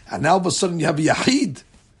praying, and now all of a sudden you have a yahid,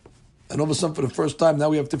 and all of a sudden for the first time now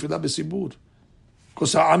we have tefillah b'sibur.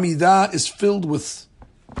 Because our Amidah is filled with,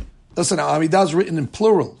 listen, our Amidah is written in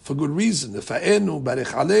plural for good reason, Efa'enu, Barech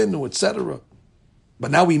Alenu, etc. But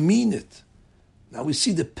now we mean it. Now we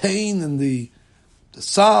see the pain and the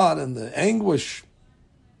sad and the anguish.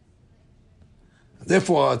 And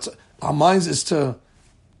therefore, our minds is to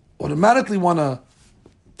automatically want to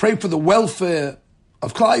pray for the welfare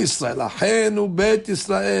of Klal Yisrael. Achenu Bet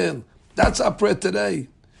Yisrael. That's our prayer today.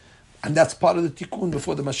 And that's part of the tikkun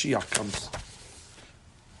before the Mashiach comes.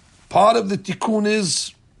 Part of the tikkun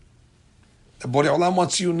is that Borei Olam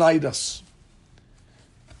wants to unite us.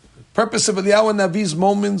 The purpose of Eliyahu Navi's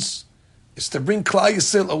moments is to bring Klal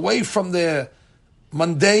Yisrael away from their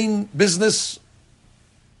mundane business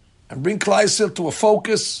and bring Klal Yisrael to a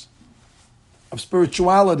focus of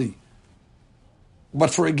spirituality.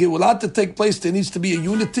 But for a Geulah to take place, there needs to be a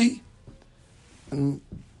unity. And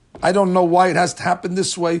I don't know why it has to happen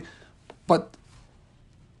this way, but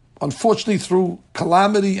unfortunately, through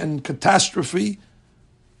calamity and catastrophe,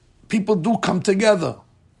 people do come together.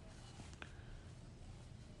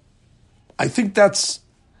 I think that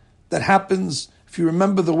happens, if you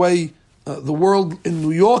remember the way the world in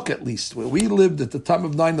New York, at least, where we lived at the time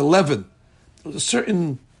of 9/11, there was a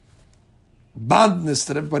certain bondness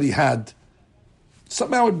that everybody had.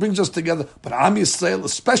 Somehow it brings us together, but Am Yisrael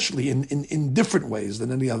especially in different ways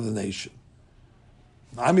than any other nation.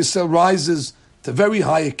 Am Yisrael rises to very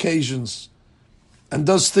high occasions and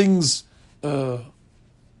does things that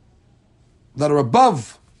are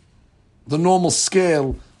above the normal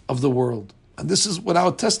scale of the world. And this is what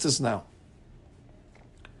our test is now.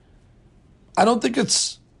 I don't think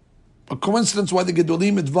it's a coincidence why the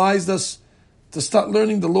Gedolim advised us to start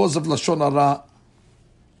learning the laws of Lashon Hara.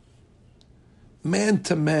 Man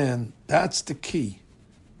to man, that's the key.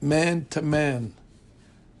 Man to man.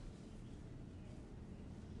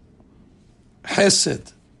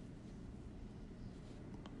 Chesed.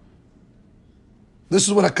 This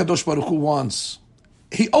is what HaKadosh Baruch Hu wants.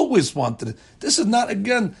 He always wanted it. This is not,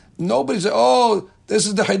 again, nobody said, this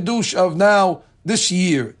is the Hidush of now, this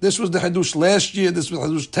year. This was the Hidush last year. This was the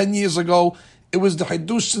Hidush 10 years ago. It was the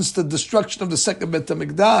Hidush since the destruction of the second Bet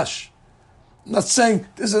HaMikdash. I'm not saying,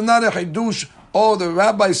 this is not a Hidush, the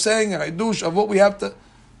rabbi is saying a Hidush of what we have to...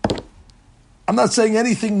 I'm not saying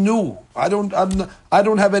anything new. I don't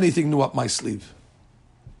have anything new up my sleeve.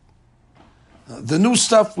 The new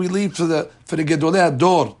stuff we leave for the Gedolei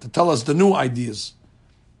Ador to tell us the new ideas.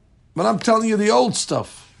 But I'm telling you the old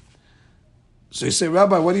stuff. So you say,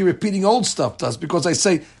 Rabbi, why are you repeating old stuff to us?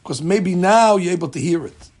 Because maybe now you're able to hear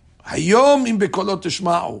it. Hayom im bekolot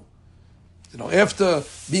tishma'u. After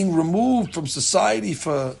being removed from society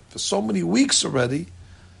for so many weeks already,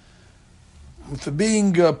 for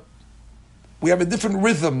being... we have a different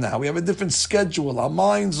rhythm now. We have a different schedule. Our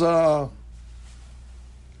minds are...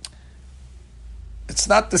 It's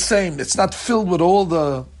not the same. It's not filled with all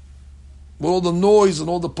the noise and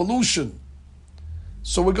all the pollution.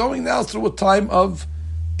 So we're going now through a time of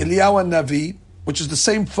Eliyahu Navi, which is the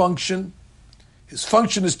same function. His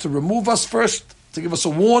function is to remove us first, to give us a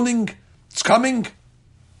warning. It's coming.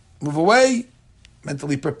 Move away.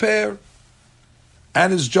 Mentally prepare.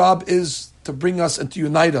 And his job is to bring us and to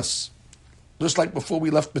unite us. Just like before we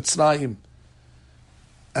left Mitzrayim.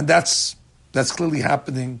 And that's clearly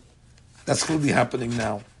happening. That's clearly happening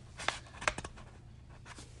now.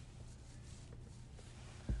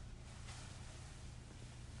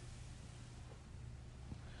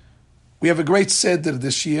 We have a great Seder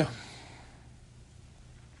this year.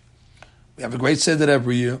 We have a great Seder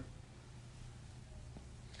every year.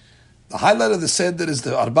 The highlight of the Seder is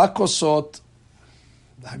the Arba Kosot,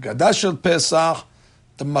 the Haggadah Shel Pesach,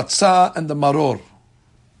 the Matzah, and the Maror,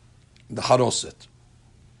 the Haroset.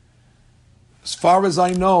 As far as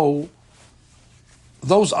I know,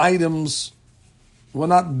 those items were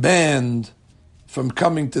not banned from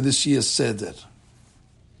coming to this year's Seder.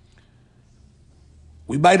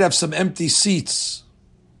 We might have some empty seats,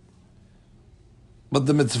 but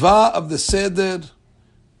the mitzvah of the Seder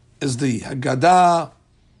is the Haggadah,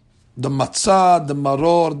 the Matzah, the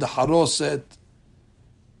Maror, the Haroset,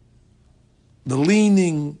 the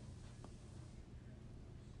leaning,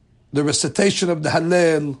 the recitation of the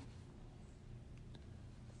Hallel,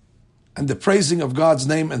 and the praising of God's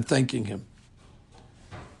name and thanking Him.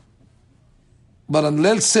 But on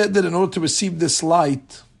Leil Seder, in order to receive this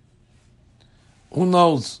light, who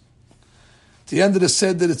knows? At the end of the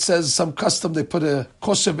Seder, it says some custom, they put a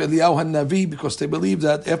Koshev Eliyahu HaNavi, because they believe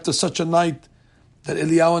that after such a night, that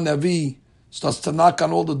Eliyahu HaNavi starts to knock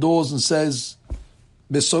on all the doors and says,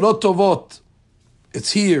 Besorot Tovot,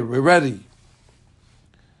 it's here, we're ready.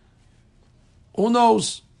 Who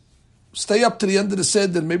knows? Stay up to the end of the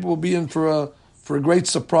Seder, maybe we'll be in for a great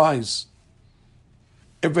surprise.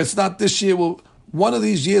 If it's not this year, one of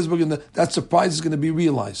these years that surprise is going to be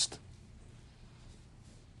realized.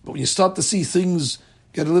 But when you start to see things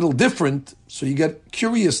get a little different, so you get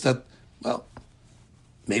curious that, well,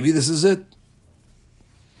 maybe this is it.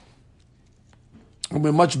 And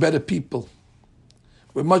we're much better people.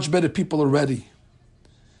 We're much better people already.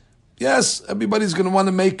 Yes, everybody's going to want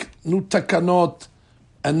to make new takanot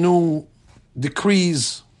and new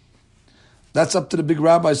decrees. That's up to the big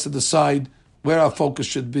rabbis to decide where our focus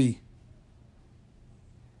should be.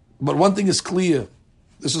 But one thing is clear.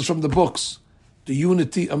 This is from the books. The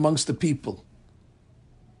unity amongst the people.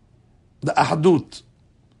 The ahadut.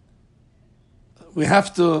 We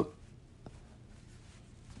have to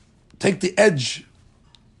take the edge.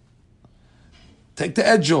 Take the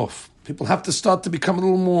edge off. People have to start to become a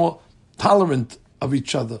little more tolerant of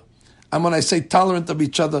each other. And when I say tolerant of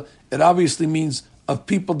each other, it obviously means of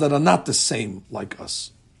people that are not the same like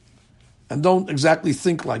us, and don't exactly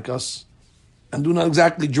think like us, and do not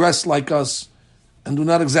exactly dress like us, and do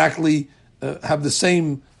not exactly have the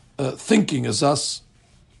same thinking as us.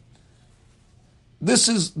 This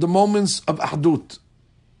is the moments of ahdut.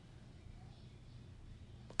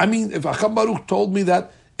 I mean, if Acham Baruch told me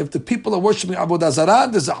that if the people are worshiping Avodah Zarah,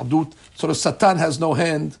 there's ahdut, so the Satan has no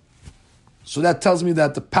hand. So that tells me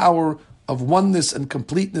that the power of oneness and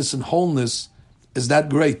completeness and wholeness is that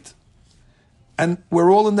great. And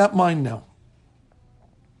we're all in that mind now.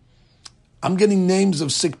 I'm getting names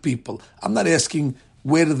of sick people. I'm not asking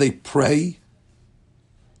where do they pray.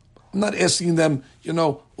 I'm not asking them,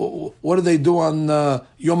 what do they do on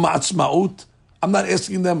Yom Ha'atzmaut. I'm not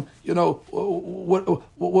asking them,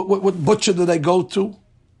 what butcher do they go to.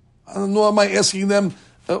 Nor am I asking them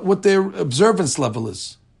what their observance level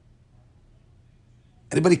is.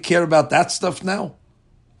 Anybody care about that stuff now?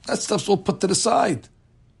 That stuff's all put to the side.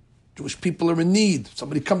 Jewish people are in need.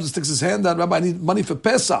 Somebody comes and sticks his hand out, Rabbi, I need money for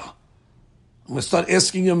Pesach. I'm going to start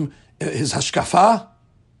asking him his hashkafa.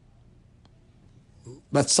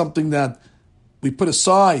 That's something that we put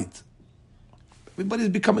aside. Everybody's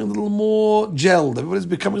becoming a little more gelled. Everybody's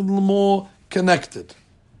becoming a little more connected.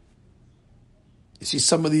 You see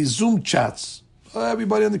some of these Zoom chats.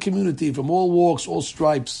 Everybody in the community from all walks, all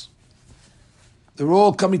stripes. They're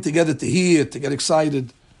all coming together to hear, to get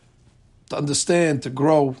excited, to understand, to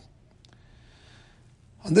grow.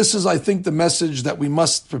 And this is, I think, the message that we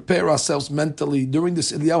must prepare ourselves mentally during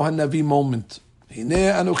this Eliyahu HaNavi moment.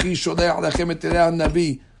 Hinei anochi sholech lechem et Eliyahu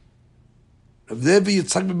HaNavi. Rav Levi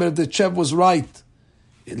Yitzchak ben Berdichev was right.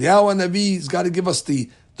 Eliyahu HaNavi has got to give us the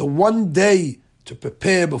one day to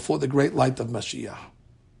prepare before the great light of Mashiach.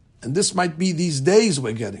 And this might be these days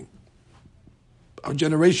we're getting. Our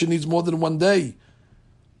generation needs more than one day.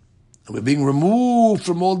 And we're being removed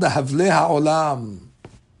from all the Havlei HaOlam.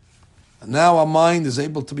 And now our mind is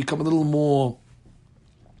able to become a little more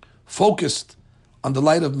focused on the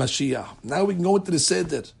light of Mashiach. Now we can go into the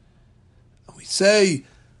Seder. And we say,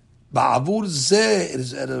 Ba'avur zeh, it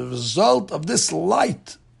is as a result of this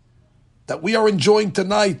light that we are enjoying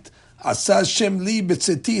tonight. Asa Hashem li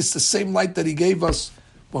b'tzeti, it's the same light that He gave us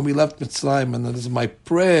when we left Mitzrayim. And that is my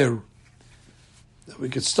prayer, that we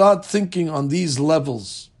could start thinking on these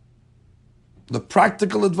levels. The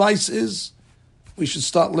practical advice is, we should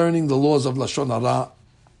start learning the laws of Lashon Hara.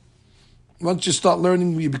 Once you start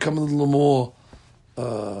learning, you become a little more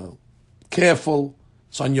careful.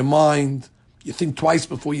 It's on your mind. You think twice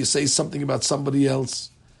before you say something about somebody else.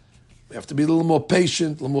 We have to be a little more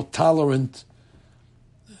patient, a little more tolerant.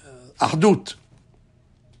 Ahdut.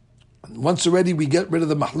 And once already we get rid of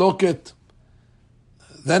the mahloket,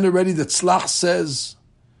 then already the tzlach says,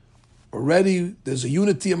 already there's a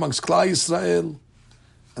unity amongst Klal Yisrael,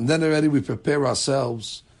 and then already we prepare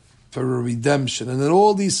ourselves for a redemption. And then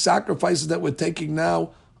all these sacrifices that we're taking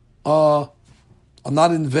now are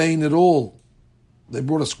not in vain at all. They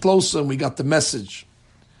brought us closer and we got the message.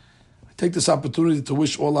 I take this opportunity to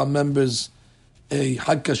wish all our members a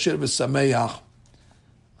Hag Kasher v'Sameach.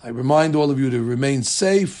 I remind all of you to remain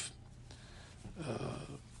safe,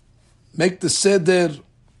 make the seder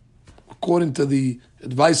according to the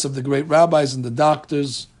advice of the great rabbis and the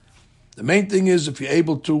doctors. The main thing is, if you're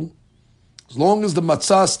able to, as long as the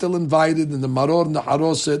matzah is still invited, and the maror and the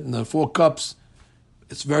haroset and the 4 cups,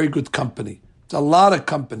 it's very good company. It's a lot of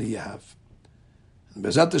company you have. And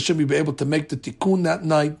Be'ezrat Hashem, you'll be able to make the tikkun that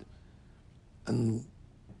night, and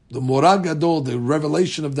the Morah Gadol, the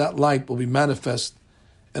revelation of that light, will be manifest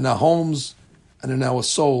in our homes and in our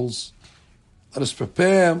souls. Let us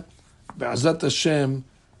prepare, Be'ezrat Hashem,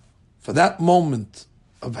 for that moment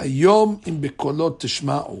of Hayom im Bekolot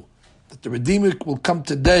Tishma'u, that the Redeemer will come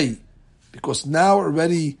today, because now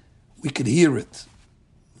already we could hear it.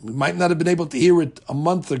 We might not have been able to hear it a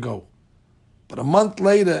month ago, but a month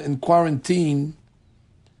later in quarantine,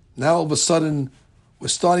 now all of a sudden we're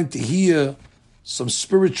starting to hear some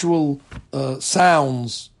spiritual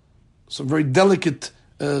sounds, some very delicate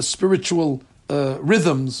spiritual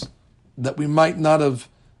rhythms that we might not have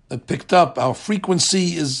picked up. Our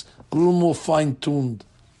frequency is a little more fine-tuned.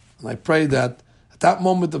 And I pray that at that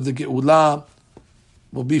moment of the Geulah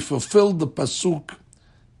will be fulfilled the pasuk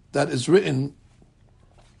that is written,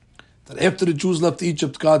 that after the Jews left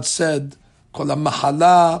Egypt, God said, Kol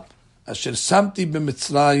ha'mahala asher samti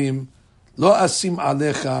b'Mitzrayim lo asim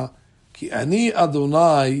alecha ki ani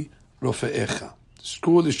Adonai rofe'echa.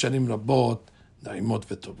 Tizku l'shanim rabot na'imot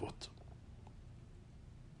v'tovot.